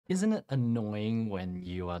Isn't it annoying when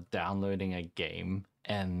you are downloading a game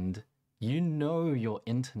and you know your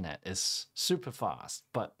internet is super fast,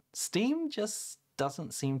 but Steam just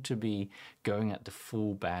doesn't seem to be going at the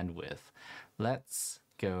full bandwidth? Let's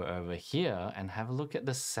go over here and have a look at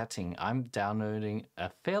the setting. I'm downloading a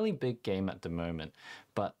fairly big game at the moment,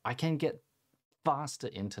 but I can get faster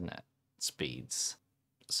internet speeds.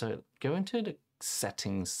 So go into the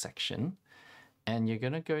settings section and you're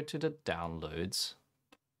going to go to the downloads.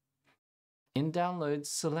 In downloads,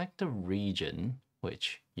 select the region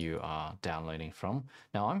which you are downloading from.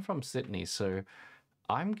 Now I'm from Sydney, so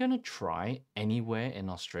I'm going to try anywhere in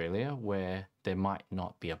Australia where there might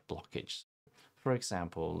not be a blockage. For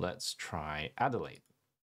example, let's try Adelaide.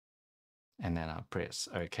 And then I'll press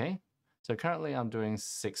OK. So currently I'm doing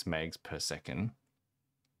 6 megs per second.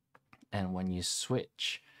 And when you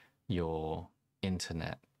switch your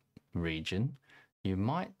internet region, you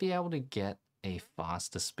might be able to get a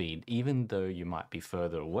faster speed, even though you might be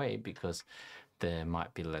further away because there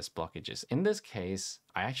might be less blockages. In this case,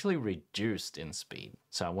 I actually reduced in speed,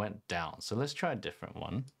 so I went down. So let's try a different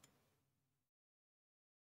one.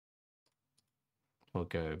 We'll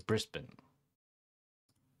go Brisbane.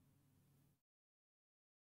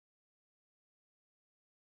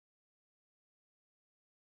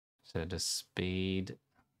 So the speed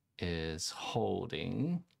is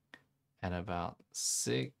holding at about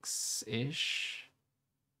 6-ish.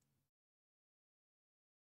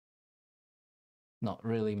 Not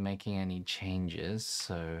really making any changes,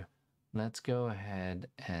 so let's go ahead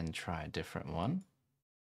and try a different one.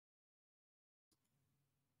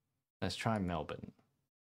 Let's try Melbourne.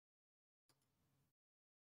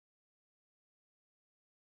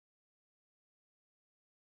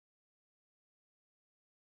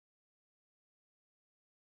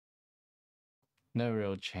 No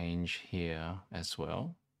real change here as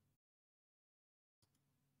well.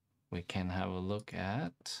 We can have a look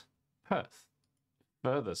at Perth,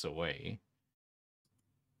 furthest away.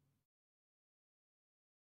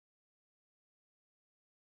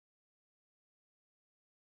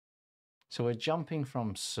 So we're jumping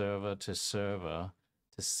from server to server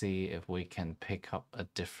to see if we can pick up a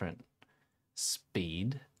different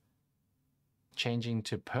speed. Changing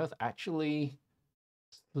to Perth, actually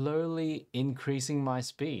slowly increasing my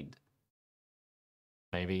speed.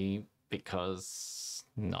 Maybe because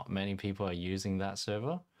not many people are using that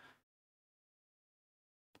server.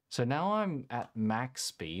 So now I'm at max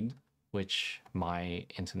speed, which my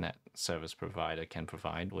internet service provider can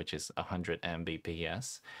provide, which is 100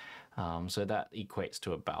 Mbps. So that equates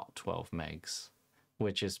to about 12 megs,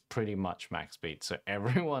 which is pretty much max speed. So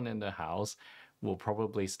everyone in the house will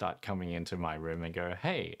probably start coming into my room and go,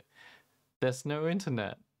 hey, there's no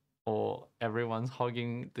internet, or everyone's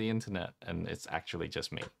hogging the internet and it's actually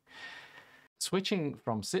just me. Switching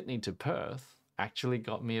from Sydney to Perth actually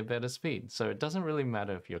got me a better speed. So it doesn't really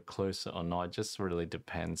matter if you're closer or not, it just really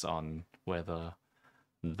depends on whether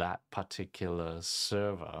that particular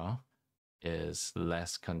server is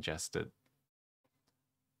less congested.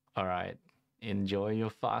 All right, enjoy your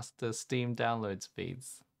faster Steam download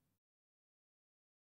speeds.